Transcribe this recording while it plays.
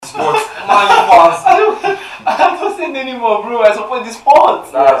I'm not saying anymore, bro. I support the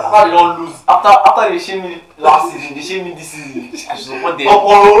sport. After they don't lose, after they shame me last season, they shame me this season. I should support them.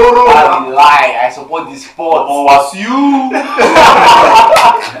 I lie. I support the sport. Was you?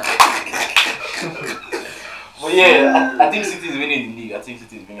 But yeah, I think City is winning the league. I think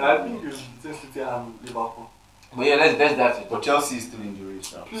it's between City and Liverpool. But yeah, let's dive into it. But Chelsea is still in the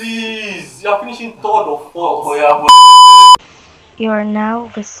race now. Please, you're finishing third or fourth. Oh yeah, You are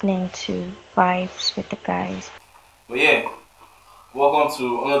now listening to Vibes with the Guys. but yeah, welcome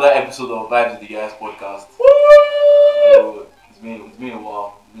to another episode of Vibes with the Guys podcast. So, it's been a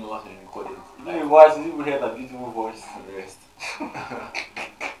while. It's been a while since we recorded. Maybe why did you hear that beautiful voice? The rest.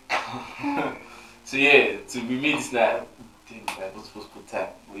 So yeah, to be made this night, I think I was supposed to put time.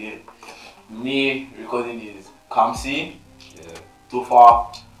 But yeah, me recording is Kamsy,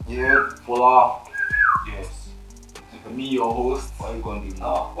 Tofa, Fola, Yes. me your host, Why you going to do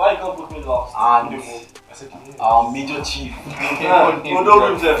now? Why you can't put me last? and I said yes. our major chief.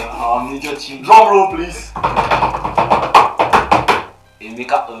 Don't himself. Our major chief, Drum roll, please.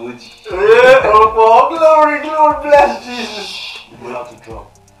 Emeka Oji. Oh, glory, bless Jesus. We have to drop.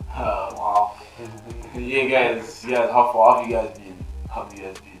 Wow. Yeah, guys, how have you guys been?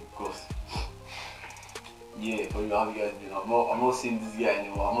 Of course. Yeah, for you, how have you guys been? I'm not seeing this guy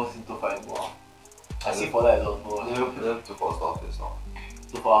anymore. I'm not seeing Tofa anymore. I see Fola a lot more. Let to first office now.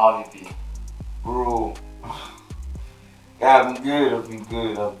 Tofa, how have you been? Bro. Yeah, I've been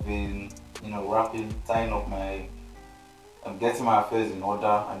good. I've been, tying up I'm getting my affairs in order.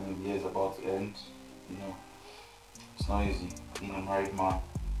 I mean, the year's about to end. It's not easy being a married man.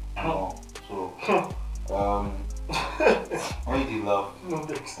 So, why you did laugh?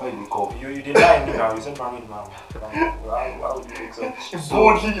 Why you did cough? You deny me now, you said married man. Why would you take such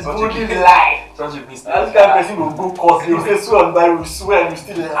Boldly lie. such a mistake? This kind of person will go cause you say swear on Bible, swear and you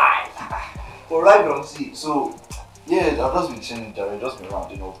still lie. But right on see. So, yeah, I've just been changing, just been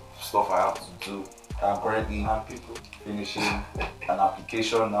rounding up stuff I have to do. I'm currently finishing an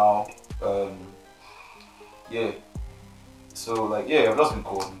application now. Yeah. So, I've just been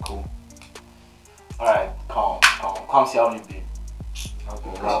cool. Alright, calm. Kamsy, how have you been?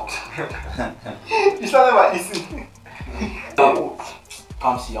 You started by easy.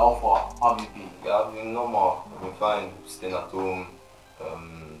 Kamsy, how far? How have you been? Yeah, I've been normal. I've been fine. Staying at home,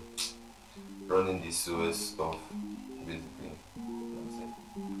 running the Suez stuff, basically.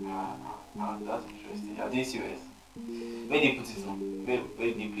 That's interesting. Are they serious? Where they put it on? Where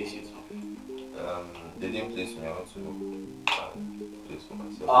did they place it on? They didn't place me. I went to place for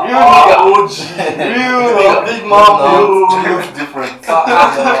myself. Real big man. You look different.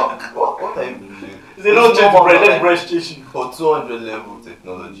 What are you doing? They don't change the bread, let breast station. For 200 level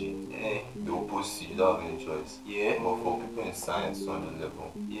technology, they will post you. You don't have any choice. Yeah. But for people in science, 200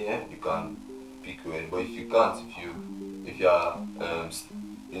 level, Yeah. you can pick when. But if you can't, if you are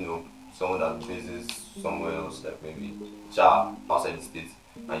someone that bases somewhere else, like maybe outside the state,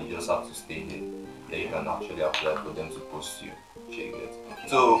 and you just have to stay here, then you can actually apply for them to post you.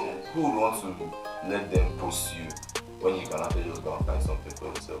 So who would want to let them post you when you can actually just go and find something for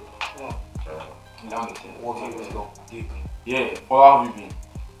yourself? That makes sense. Yeah, how have you been?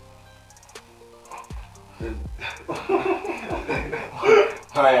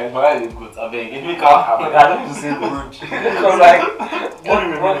 Alright, is good. I beg, give me calm. I don't need to say good.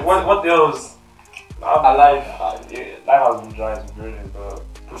 Because what else? Life has been dry to be honest, but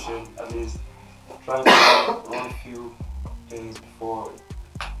pushing at least trying to run a few things before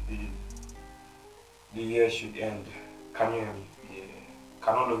the year should end. Can you hear me? Yeah.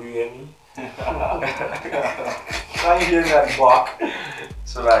 Can all of you hear me? Can you hear me at the back?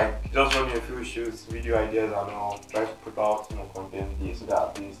 So just running a few shoots, video ideas and all, try to put out content here so that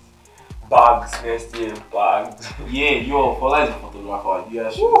at least bags next year, bags. Yeah, Fola is a photographer. You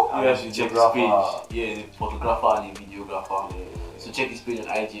guys should check his page. Yeah, he's a photographer and a videographer. Yeah. So check his page on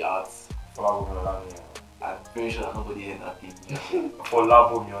IG Arts. I'm very sure that nobody heard that thing. For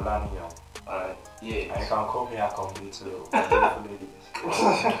Labo Miolani. Alright, yeah. And you can call me a computer.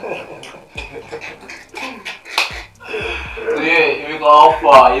 So yeah, Emeka how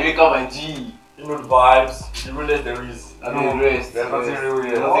far? Emeka my G. You know the vibes, the realest there is. I know the rest. There's nothing real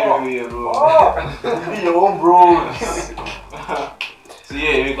here. Nothing real here, bro. You be your own bros. So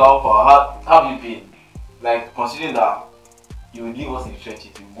yeah, Emeka how far? How have you been? Considering that you will leave us in the trenches,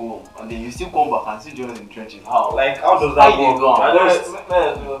 you go home, and then you still come back and still join us in the trenches. How? How does that work? I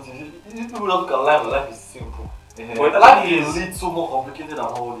These people don't look at life is simple. But Life is lead so more complicated than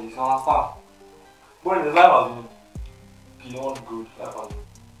all this, you understand? But the life has been beyond good. Life has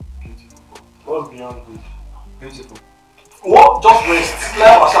been beautiful. What's beyond good? Beautiful. What? Just rest.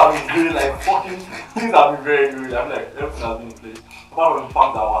 Life has been really fucking have been very good. I feel like everything has been in place. Apart from the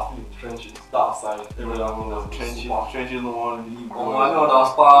fact that I was still in the trenches, that side, everyone was Trenches, no one really. Oh, I know that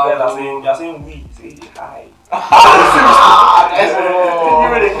style. You're saying we. Say hi. You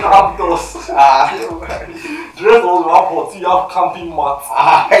really camped us. The rest of us will have 40, you have camping mats.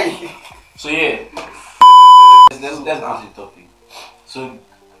 So yeah, let's go to the topic. So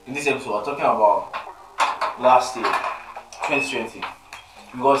in this episode, we're talking about last year, 2020,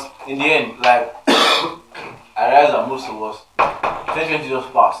 because in the end, like I realized that most of us, 2020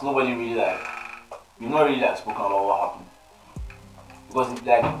 just passed. Nobody really we've not really spoken about what happened, because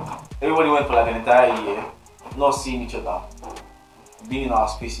everybody went for an entire year, not seeing each other, being in our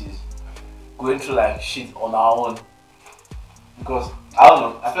spaces, going through shit on our own. Because I don't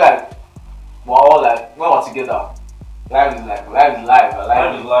know, I feel like we're all when we're together, life is life, we're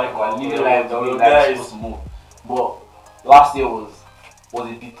living life the way life is supposed to move. But last year was a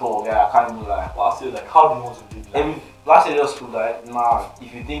bit tough, I can't even lie. Last year, how do you want to live? Last year just proved that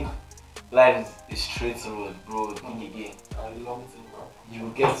if you think life is a straight road, bro, think again. You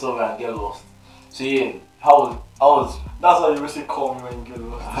will get somewhere and get lost. So yeah, how was that's why you always call me when you get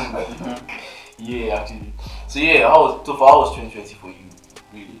lost. Yeah, actually. So yeah, how was 2020 for you?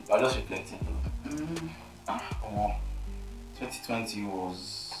 Really? I'm just reflecting. 2020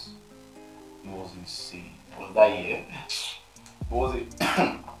 was insane. Was that year? What was it?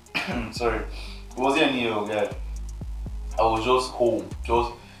 Sorry. It wasn't any year, guy. I was just home. I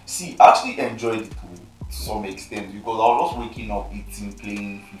actually enjoyed it to some extent because I was just waking up, eating,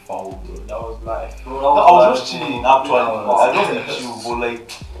 playing FIFA. That was life. I was just chilling actually. I just did chill,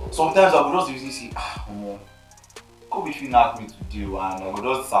 but sometimes I would just usually see, go if you knock me to do, and I would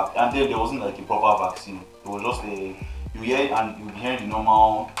just sack. And then there wasn't a proper vaccine. It was just you hear the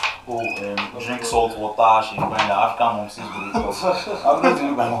normal, drink salt water, she find the African mom says I'm not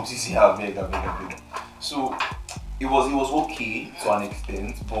doing my mom says I beg. So it was okay to an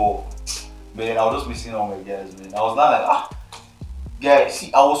extent, but man, I was just missing all my guys, man. I was not guys,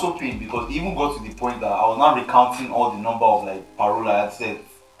 see, I was so pained because it even got to the point that I was not recounting all the number of parole I had said.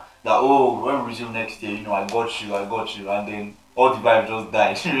 That when we resume next year, I got you, and then all the vibe just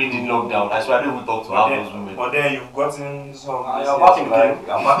died during the lockdown. I swear I didn't even talk to half those women. But then you've gotten some. You're back in the game.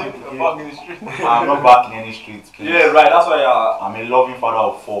 I'm back in the street. I'm not back in any streets, please. Yeah, right. That's why I'm a loving father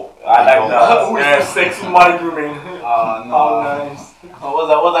of 4. I like that. Who is sexy married women? No. Nice. What's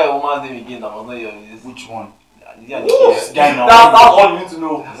that woman's name again? That was not your name. Which one? That's That's all you need to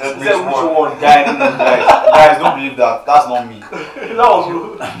know. Which one? Guys, don't believe that. That's not me. That was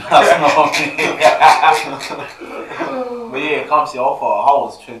you. That's not me. But yeah, Kamsy, how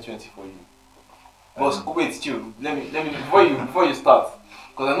was 2020 for you? But wait, chill. Let me before you start,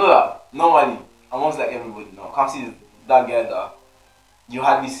 because I know that normally amongst everybody now, Kamsy is that guy that you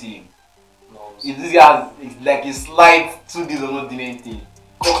hardly see him. No, if this guy has a slight 2 days of not doing anything,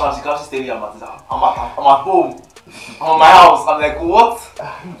 call Kamsy steady. I'm at home. I'm at my house. I'm like, what?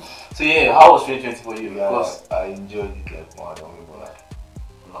 So yeah, how was 2020 for you? Yeah, Because I enjoyed it more. I don't even lie.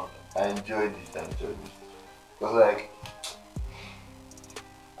 I enjoyed it.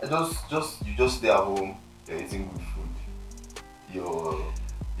 Because you just stay at home, you're eating good food,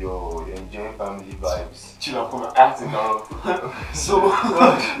 you're enjoying family vibes. chill, I'm coming acting now. So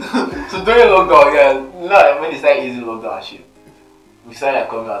during lockdown, yeah, when they started easing lockdown and shit, we started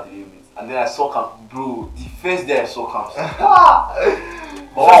coming out the limits. And then I saw bro, the first day I saw Kamsy.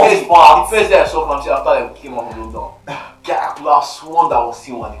 The first day I saw Kamsy after I came out from lockdown. Yeah, I could have sworn that I was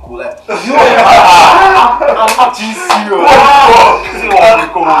seeing one cool. I'm actually serious.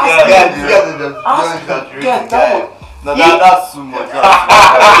 That's too much.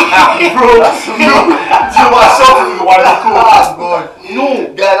 Bro, you are shouting with one cool. No,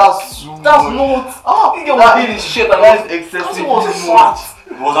 That's too much. that's not. This guy was being his shit and That's Kamsy excessive. was fat.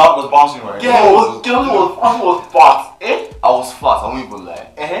 Was bouncing right? Yeah, Kamsy was fat. I was fat, I won't even lie.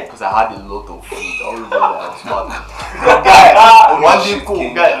 Uh-huh. Because I had a lot of food. I won't even lie, I was fat.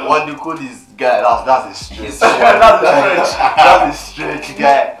 One day cool is guy, that's a stretch. That's a stretch,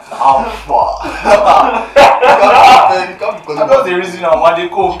 guy. I'm fat. I got the reason I'm one day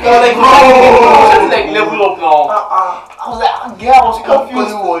cool. I was like, level up now. I was like, I was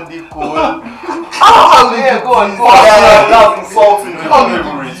confused. One day cool. Yeah, go on. That's insulting. You can't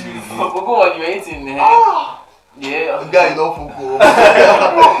even reach me. But go on, you're eating. Yeah. This guy don't focus.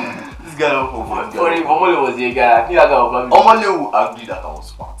 This guy don't focus. Sorry, Omole was a guy. I think that guy was probably. Omole will agree that I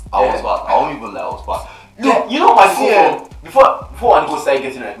was fat. I was fat. I won't even lie, I was fat. Yeah, you know my phone. Before Aniko started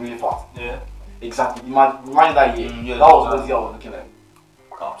getting really fat. Yeah. Exactly. Imagine that year. Yeah, That was what I was looking like.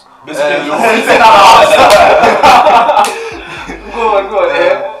 Basically, Go on.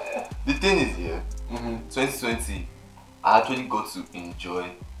 The thing is, 2020, I actually got to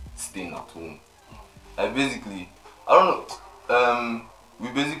enjoy staying at home. Like basically, I don't know. We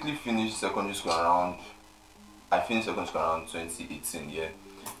basically finished secondary school around. I finished secondary school around 2018. Yeah,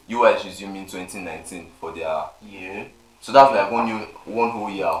 you guys resumed in 2019 for their Yeah. So that's like one whole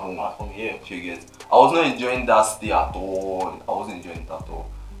year at home. At home, yeah. You get. I was not enjoying that stay at all. I wasn't enjoying it at all.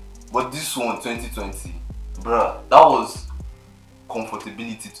 But this one, 2020, bruh, that was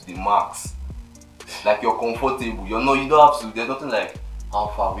comfortability to the max. Like you're comfortable. You don't have to. There's nothing like how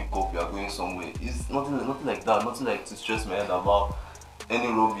far wake up. You are going somewhere. It's nothing like that. Nothing like to stress my head about any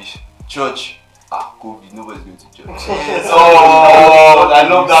rubbish. Church. COVID. Nobody's going to church. Oh, I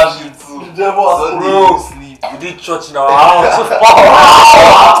love that shit too. Sunday you sleep. We did church in our house.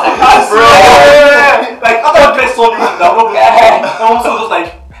 Like after dress on you, and also just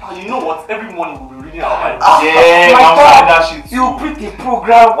like, you know what? Every morning we'll be reading our Bible. Yeah, My I'm God, like that shit too. you print a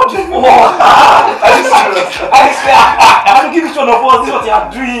program. What is for? Are you serious? I don't give each one of us. This is what you are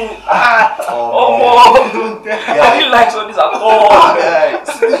doing. I didn't like all this at all. Yeah,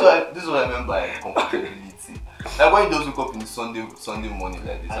 see, this is what I meant by comfortability. Like when you just wake up in Sunday morning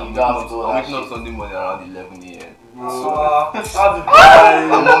like this, And I'm you got to do that waking up shit. Sunday morning around 11 a.m. That's My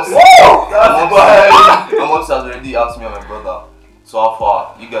mom has already asked me and my brother, so how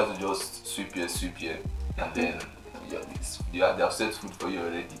far? You guys will just sweep here, and then they have set food for you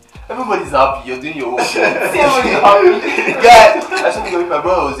already. Everybody's happy, you're doing your work. Everybody's happy. Guys, I think if my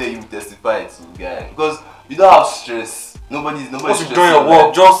brother was here, he would testify to guy. Because you don't have stress. Nobody's Once you stressing do your like-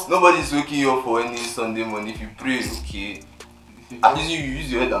 work, just Nobody's waking you up for any Sunday morning. If you pray, okay. At least you use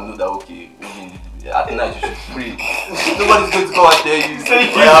your head and know that okay, at night you should pray. Nobody's going to come and tell you. Say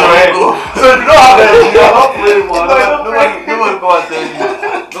you "Oh, yeah, use your go." So if you don't have it, you are not praying, man. Nobody come and tell you.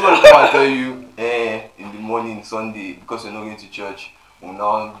 Nobody come and tell you. In the morning Sunday because you're not going to church. We'll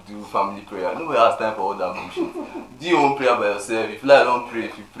now do family prayer. Nobody has time for all that bullshit. Do your own prayer by yourself. If you like, don't pray.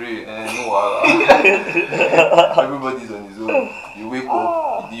 If you pray, no wahala. Everybody's on his own. You wake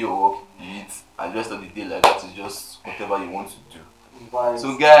up, you do your work, you eat, and the rest of the day like that is just whatever you want to do.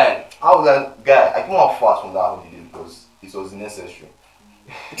 So guy, I came out fast from that holiday because it was necessary.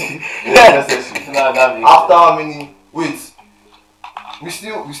 It was necessary. After how many? Wait, we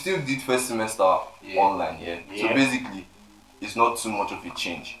still did first semester online, yeah. So basically, it's not too much of a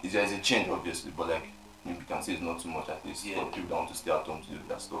change. There is a change obviously, but like maybe you can say it's not too much at least for people that want to stay at home to do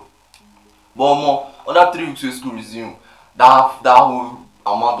that stuff. But more, other 3 weeks when school resume, that whole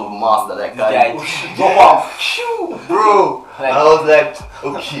amount of mass that I carried, bro. Like, I was like,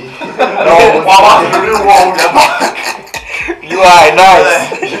 okay. you are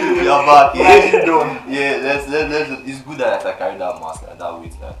nice. You're back. Yeah, let's. It's good that I carried that mask like that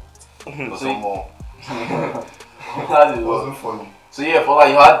weight, like for some more. It wasn't funny. So yeah, Fola,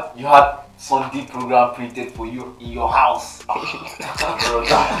 you had Sunday program printed for you in your house. Bro,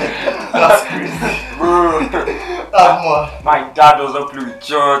 that's crazy. Bro, My dad does not play with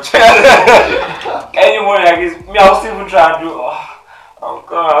church. Any morning like this, me, I'll still even try and do. I'm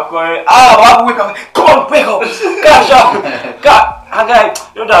coming. I'll wake up. Come on, wake up. Cash up. God, guy,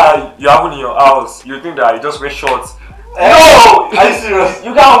 you know that you have one in your house. You think that you just wear shorts. No! Are you serious?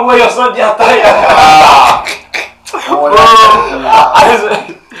 You can't wear your Sunday attire. Bro,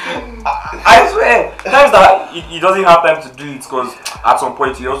 I swear, times that he doesn't have time to do it because at some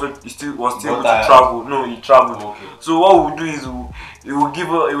point he was still able to travel. No, he traveled. Okay. So what we'll do is he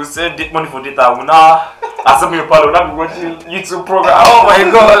will send money for data. We'll now assemble your pal. We'll now be watching YouTube program. Oh my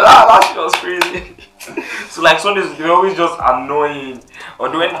god, that shit was crazy. So like Sundays they're always just annoying.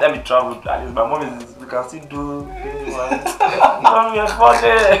 Although anytime he traveled, at least my mom is we can still do things like mommy is funny.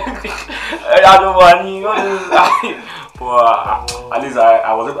 I don't want but at least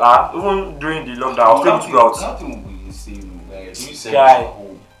I was even during the lockdown I was able to go out. Nothing will be the same. Like, you said Guy.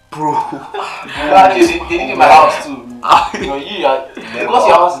 home. Bro. They did it in my house too. You know, because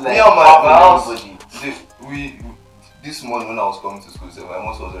your house is like me and my house. everybody. This morning when I was coming to school, so my mom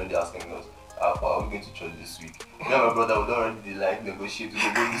was already asking us, are we going to church this week? Me and my brother would already like negotiate to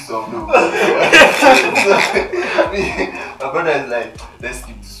go do some no. My brother is like, let's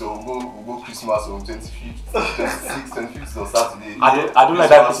skip this song, we'll go Christmas on 25th, 26th, 25th on Saturday. I don't like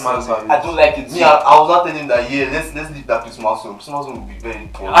that Christmas song. I don't like it. Me, I was not telling him that let's leave that Christmas song. Christmas song will be very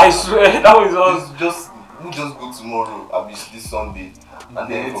boring. I swear that was us. We'll just go tomorrow, I'll be this Sunday, and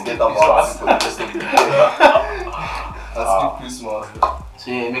then Let's forget skip about it Christmas. for the rest of the year. And skip Christmas. So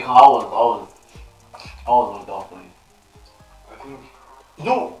yeah, Emeka, how was lockdown for you? I think,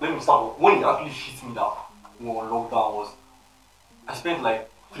 let me start. When it actually hit me that lockdown was, I spent like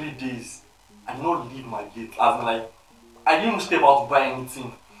 3 days. I did not leave my gate. As in, like, I didn't even step out to buy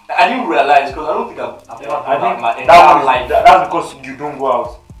anything. I didn't realize because I don't think I've ever I done think my that entire was life. that's because you don't go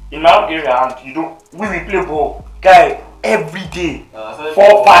out. In my own area, and you don't. We play ball, guy, every day.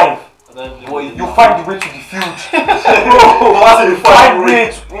 4, 5. You find the way to the field. Bro, find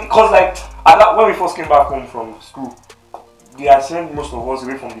way because like when we first came back home from school, they had sent most of us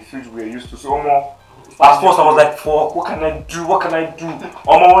away from the field we were used to. So at first I was like, fuck, what can I do? What can I do?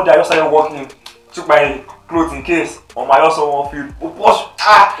 One day I just started walking, took my clothes in case. I also want field.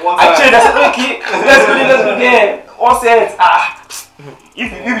 I changed. I said, okay, let's go there. One set.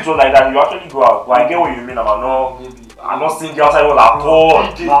 If it was like that, you actually go out. But I get what you mean about I'm not seeing the outside world at all.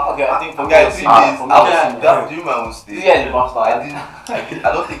 Okay, I think for me, Guys, 3 days. I was yeah. doing my own stay. This guy is a bastard.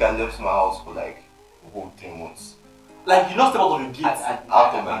 I don't think I left my house for like a whole 3 months. Like you not step out of your gate.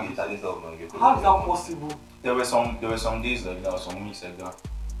 Out of my gate, I didn't step out of my gate. How is that possible? There were some days like that, some weeks like that.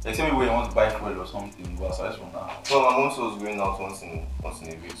 Like tell me where you want to buy fuel or something, but aside from that. So my mom was going out once in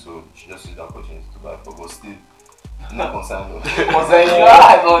a week, so she just used the opportunity to buy fuel, but still not concerned though.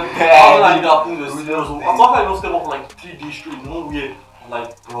 I don't care. I thought I don't step up for like 3 days straight. No weird. I'm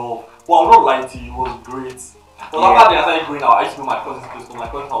like, bro. Well, I'm not lying to you. It was great. But after I started going out, I used to go to my cousin's place because my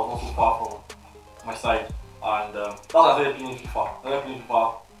cousin's house was not so far from my side. And that's why I started playing FIFA. I started playing FIFA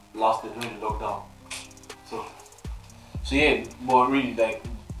last year during the lockdown. So yeah, but really, like,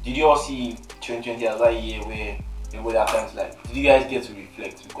 did you all see 2020 as that year where there are times like, did you guys get to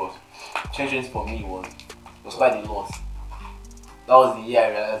reflect? Because 2020 for me was quite a loss. That was the year I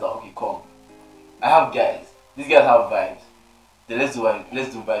realized that, okay, come, I have guys. These guys have vibes. Then let's do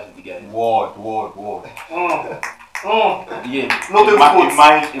vibes with the guys. Word. Yeah.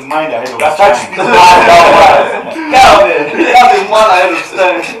 In mind ahead of That's time. that's a man ahead of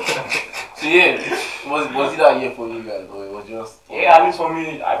time. So yeah, was it that year for you guys, or it was just? Yeah, at least for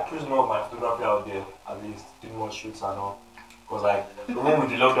me, I pushed more of my photography out there. At least did more shoots and all. Because like even with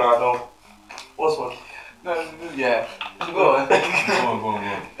the lockdown, I don't. What's what? Yeah. Go on. Go.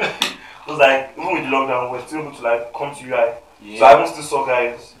 It was like even with the lockdown, we're still able to like come to UI. Yeah. So I even still saw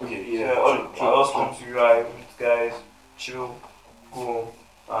guys. Okay. Yeah, all us come to UI, meet guys, chill, go,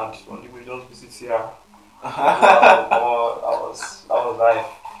 and one day we just visit here. That was life.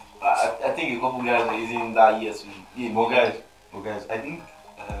 I think a couple guys are using that year to But guys, I think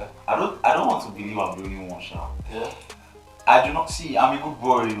I don't want to believe I'm the only one, Sha. Yeah. I do not see. I'm a good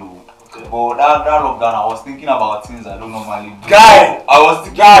boy, you know. Okay. But that lockdown, I was thinking about things I don't normally do. Guy, I was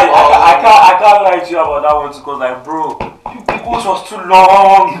thinking. I can't lie to you about that one because like, bro, it was too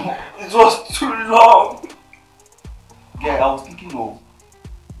long. It was too long. Yeah, I was thinking of.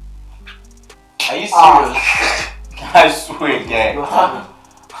 Are you serious? I swear, yeah.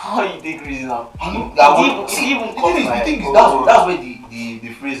 How you take reason now? The thing is, that's where the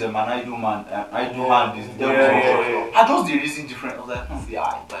phrase an idle man is. Yeah. I just the reason different. I was like,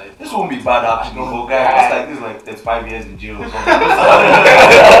 Yeah, this won't be bad actually. But guy, that's like this is like 35 years in jail or something.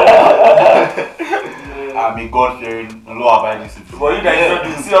 I'm a God-fearing, law-abiding citizen. But you guys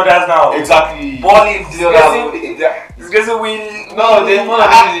don't see others now. Exactly. Balling Discussing we. No, there's one of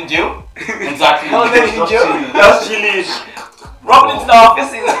them is in jail. Exactly. No, they're in jail. That's chilling. Rubbing into our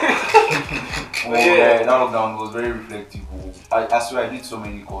faces. Yeah, that lockdown was very reflective. I swear I did so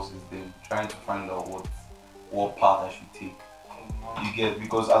many courses then, trying to find out what path I should take. You get,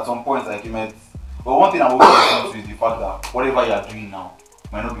 because at some point like you might. But one thing I'm always to is the fact that whatever you are doing now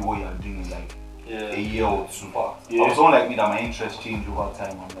might not be what you are doing in like a year or 2. Yeah. For someone like me that my interests change over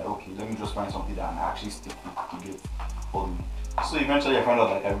time, I'm like, okay, let me just find something that I actually stick with to get for me. So eventually I found out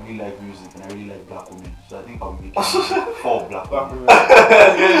like I really like music and I really like black women. So I think I'll make it 4 black women.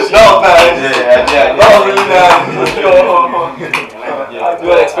 That was really nice. You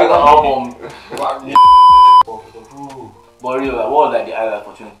would expect an album. But really, like, what was like the highlight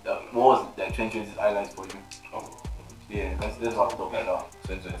for 20? What was like 2020's highlight for you? Yeah, let's wrap it up like that.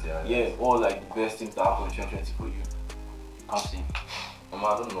 2020, Yeah, what was like the best things that happened in 2020 for you? Kamsy. I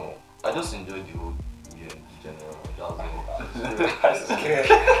don't know. I just enjoyed the whole year in general.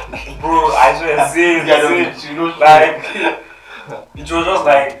 Bro, I swear, same, like, it was just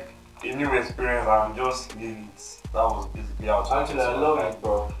like a new experience and just live it. That was basically how it Actually, I love it,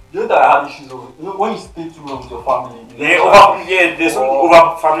 bro. You know that I had issues of, you know, when you stay too long with your family. There's some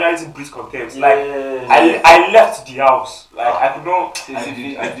over familiarity breeds contempt. Like, I left the house. Like, I could not.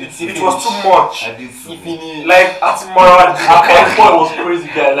 It was too much. I did finish. Like, at tomorrow, At point was crazy,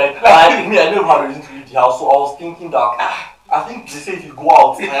 guy. Like I never had a reason to leave the house, so I was thinking that I think they say if you go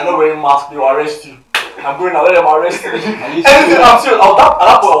out and you're not wearing mask, they will arrest you. I'm going out, let them arrest me. Anything, I'm serious. At that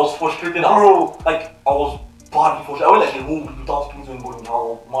point, I was frustrated. Bro, like I was badly frustrated. I went like a whole week without speaking to anybody.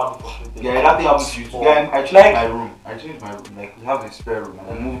 How madly frustrated. Yeah, that thing happened to you too. Yeah, I changed my room. Like we have a spare room, and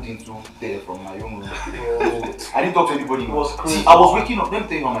I moved into there from my own room. I didn't talk to anybody. It was crazy. See, I was waking up. Let me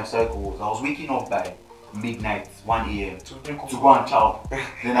tell you how my cycle was. I was waking up by midnight, 1 a.m. to go and chow.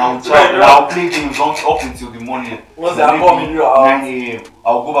 Then I would chow. Then I would play games up until the morning. Once they are Maybe coming, you are 9 a.m. I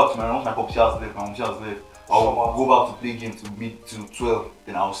would go back to my room. My pop house left. My mom house left. I would go back to play games to 12.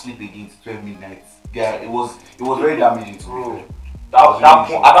 Then I would sleep again to 12 midnight. Yeah, it was very damaging to me. At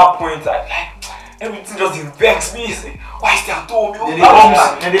that point, everything just vexed me. Say, why is there told me?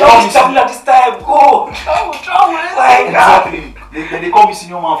 Then they call me travel at this time. Go, travel. Like exactly. They call me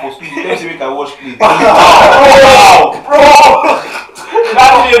senior man for speed. They tell me make I watch play. bro.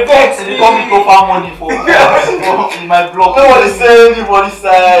 That really vexed me. They call me Tofa money for in my blog. Nobody say anybody's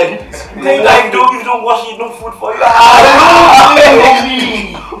side. They like if you don't wash it, no food for you.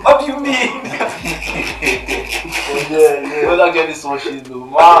 What do you mean? Yeah. We're not getting so shit though.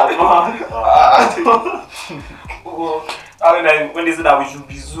 Man. I mean, like, when they said that we should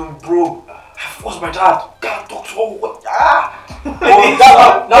be Zoom, bro, I forced my dad. Can't talk to her. What?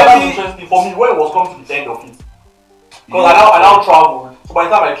 That's interesting for me when it was coming to the end of it. Because I now traveled. So by the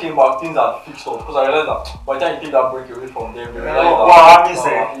time I came back, things had fixed up. Because I realized that by the time you take that break away from them, you realize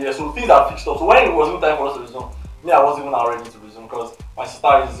that. So things had fixed up. So when it was time for us to resume, me, I wasn't even ready to resume because my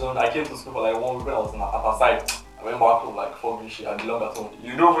sister resumed. I came to school for like 1 week when I was at her side. I went back home like 4 weeks. I belong at home.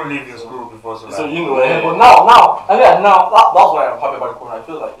 You don't even live in school before, so you know. But now, that's why I'm happy about the corona. I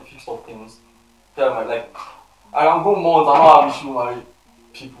feel like if you stop things, like I can go months. I don't have issue with my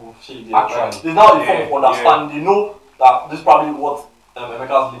people. Actually, there's now a form of understanding. They know that this is probably what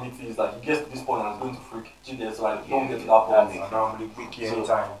Emeka's limit is. That he gets to this point and is going to freak GDS. So like, don't get to that point. Normally quick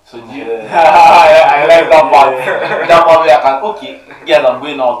anytime. So I like that part. That part where I can yes, I'm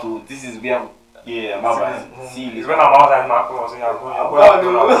going out to this is where my bad. See It's when I'm outside my phone, saying I'm going.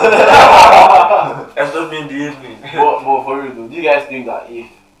 Especially in the evening. But for real though, do you guys think that if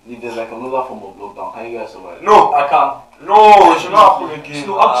there's like another form of lockdown, can you guys survive? No, I can't. No, she not happen again.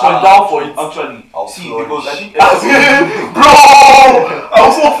 No, I'm down for it. Actually, because I think Bro,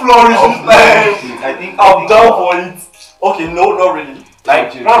 I'm so flourishing. I think I'm down for it. Okay, no, not really.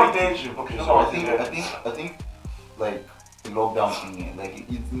 Like, not retention. Okay, No, so I think like the lockdown thing, like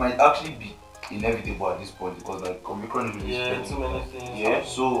it might actually be inevitable at this point because like Omicron is really spreading. Too many things. Yeah,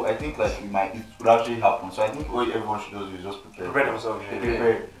 so I think like it would actually happen. So I think what everyone should do is just prepare themselves.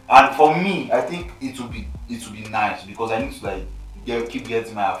 Prepare. And for me, I think it would be nice because I need to like keep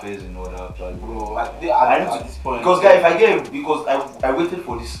getting my affairs in order. Actually, Bro, I need to at this point. because guys, if I get because I waited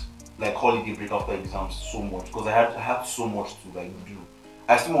for this like holiday break after exams so much because I had so much to like do.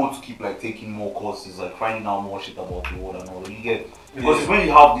 I still want to keep like taking more courses, like finding out more shit about the world and all. You get because it's when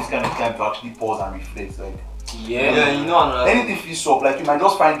you have this kind of time to actually pause and reflect, like you know, anything feels up, like you might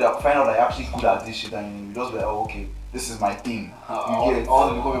just find out I'm actually good at this shit and you just be like, oh okay, this is my thing. I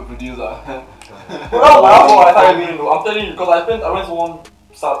want to become a producer. That's what I started doing though. I'm telling you because I went to one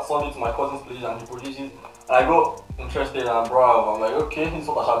Sunday to my cousin's place and he produces and I got interested and bro, I'm like okay, this is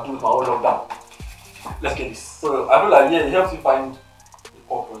what I shall do with my whole lockdown. Let's get this. So I feel like it helps you find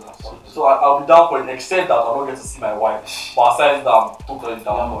purpose and stuff. So I'll be down for it except that I don't get to see my wife. But aside that I'm totally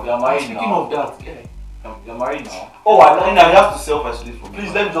down for it. You're married Speaking now. of that, You're married now. Oh, I know. I have to self-isolate from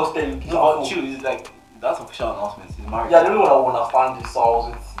Please let me just tell you. No, chill. It's like that's official announcement. He's married. Yeah, the only one that will understand this, so I was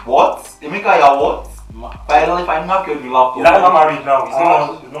with. What? Emeka, you're what? If I knock your laptop. He's not married now. He's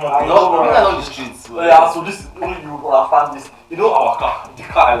no more. I know. Emeka on the streets. So this is only you will understand this. You know our car, the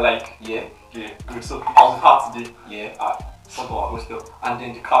car I like. Yeah. Good. So I was with her today. Yeah. Front of our hostel, and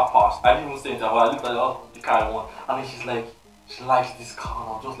then the car passed. I didn't even say anything, but I looked at the car I want, and then she's like, she likes this car,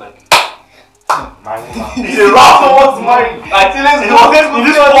 and I'm just like, My woman. it's a rap. Someone's married. I tell you, in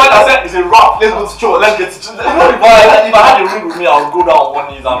this point, I said it's a rap. Let's go to church. Let's get to church. If I had a ring with me, I would go down on one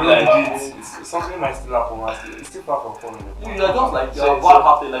knees and be like, It's something might still happen. It's still far from falling. you're just like you're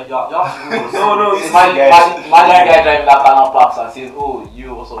bad-hearted, like you have to. No. Imagine guy driving that car now parks and says, "Oh,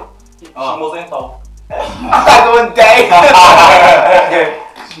 you also." She must enter. I don't die.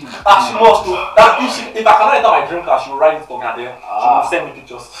 She must do that. If I cannot enter my dream car, she will write it for me and then she will send me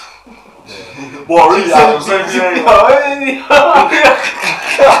pictures. But really, I will send you.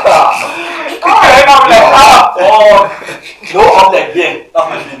 No, I'm like, yeah, that's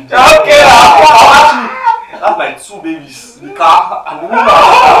my baby. Okay, That's my 2 babies. The car and the woman.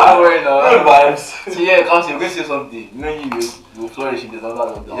 Good vibes. So yeah, Kamsy, you're going to say something. You know you flourish if there's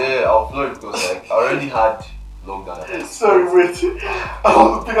another lockdown. Yeah, I'll flourish because like I already had lockdown. Sorry, wait. I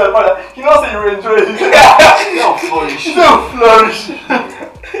was thinking about that. You know, say you enjoy it. Don't flourish. Don't flourish.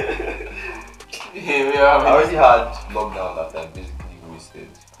 Yeah, I already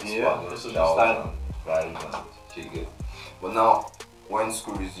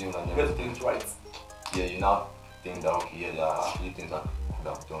resume and You get to everything. things right. Yeah, you now think that okay, yeah, there are actually things I could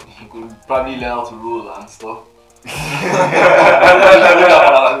have done. You could probably learn how to roll and stuff.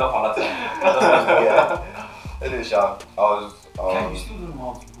 Yeah. Anyway, Sha, Can you I still don't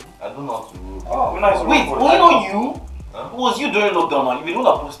know how to do? don't know how to roll. Oh, when I was Wait, roll, was it not you? Huh? It was you during lockdown, man. You know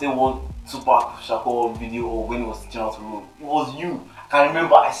that posted one super Shako video or when he was teaching how to roll. It was you. I can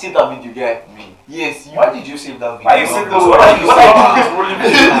remember. I saved that video, guy. Me. Yes, you. Why did you save that video? Why you save those? What Why I you what save I did those? is rolling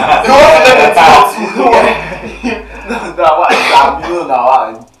video. You want to let it out. No, what you know now,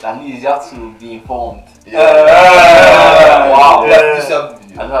 at least you have to be informed. Wow. Yeah. You still have the I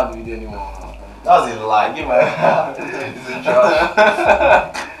video. don't have the video anymore. That was a lie. I give my. It's in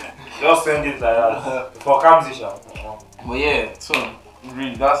trash. Just send it like that. For Kamsy, Sha. But yeah, so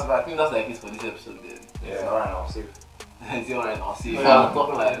really, I think that's like it for this episode. Then. Yeah, alright now, safe. It's alright. I'll see you. Yeah.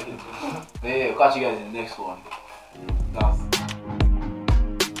 Talking like. But yeah, catch you guys in the next one. That's.